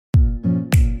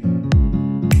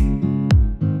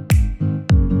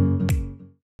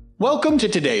Welcome to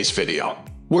today's video,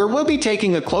 where we'll be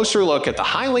taking a closer look at the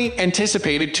highly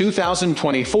anticipated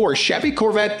 2024 Chevy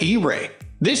Corvette E Ray.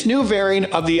 This new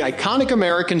variant of the iconic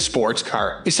American sports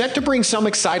car is set to bring some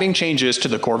exciting changes to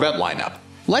the Corvette lineup.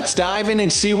 Let's dive in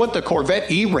and see what the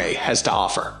Corvette E Ray has to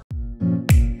offer.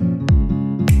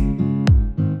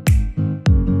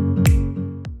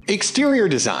 Exterior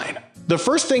design. The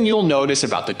first thing you'll notice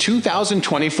about the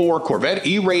 2024 Corvette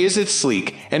E Ray is its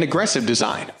sleek and aggressive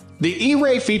design. The E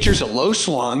Ray features a low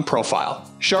slung profile,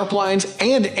 sharp lines,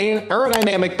 and an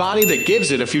aerodynamic body that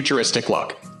gives it a futuristic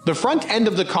look. The front end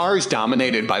of the car is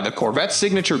dominated by the Corvette's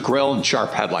signature grille and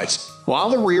sharp headlights,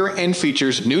 while the rear end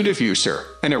features a new diffuser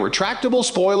and a retractable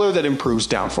spoiler that improves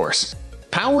downforce.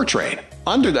 Powertrain.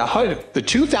 Under the hood, the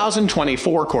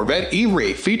 2024 Corvette E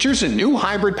Ray features a new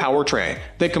hybrid powertrain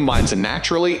that combines a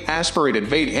naturally aspirated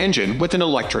V8 engine with an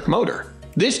electric motor.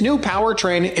 This new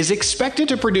powertrain is expected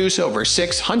to produce over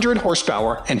 600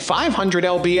 horsepower and 500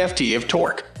 lb-ft of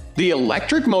torque. The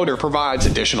electric motor provides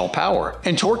additional power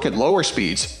and torque at lower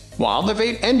speeds, while the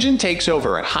V8 engine takes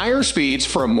over at higher speeds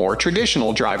for a more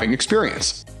traditional driving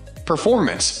experience.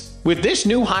 Performance. With this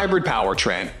new hybrid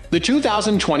powertrain, the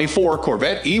 2024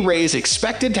 Corvette E Ray is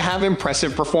expected to have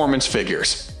impressive performance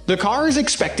figures. The car is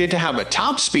expected to have a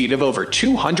top speed of over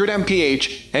 200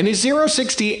 mph and a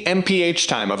 0-60 mph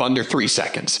time of under 3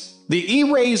 seconds. The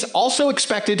E Ray is also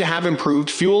expected to have improved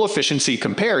fuel efficiency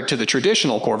compared to the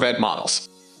traditional Corvette models.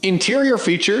 Interior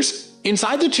features.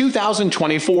 Inside the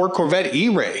 2024 Corvette E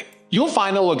Ray, you'll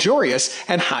find a luxurious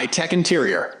and high-tech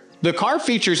interior. The car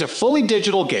features a fully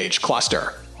digital gauge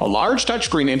cluster, a large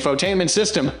touchscreen infotainment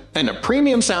system, and a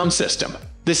premium sound system.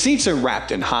 The seats are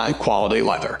wrapped in high-quality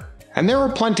leather, and there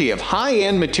are plenty of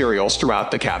high-end materials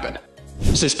throughout the cabin.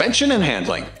 Suspension and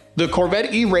handling. The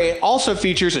Corvette E Ray also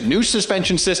features a new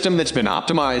suspension system that's been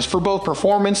optimized for both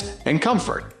performance and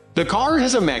comfort. The car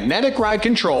has a magnetic ride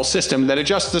control system that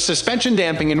adjusts the suspension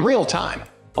damping in real time,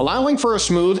 allowing for a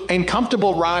smooth and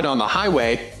comfortable ride on the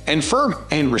highway and firm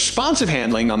and responsive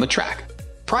handling on the track.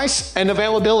 Price and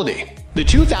availability. The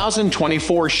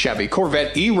 2024 Chevy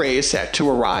Corvette E Ray is set to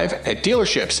arrive at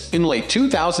dealerships in late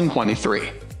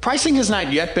 2023. Pricing has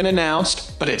not yet been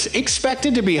announced, but it's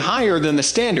expected to be higher than the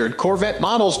standard Corvette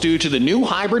models due to the new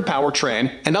hybrid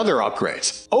powertrain and other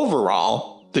upgrades.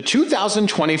 Overall, the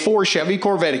 2024 Chevy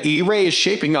Corvette E Ray is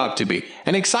shaping up to be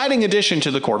an exciting addition to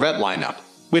the Corvette lineup.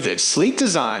 With its sleek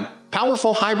design,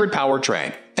 powerful hybrid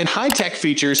powertrain, and high-tech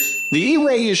features, the E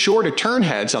Ray is sure to turn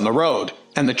heads on the road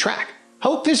and the track.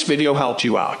 Hope this video helped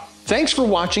you out. Thanks for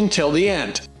watching till the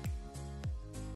end.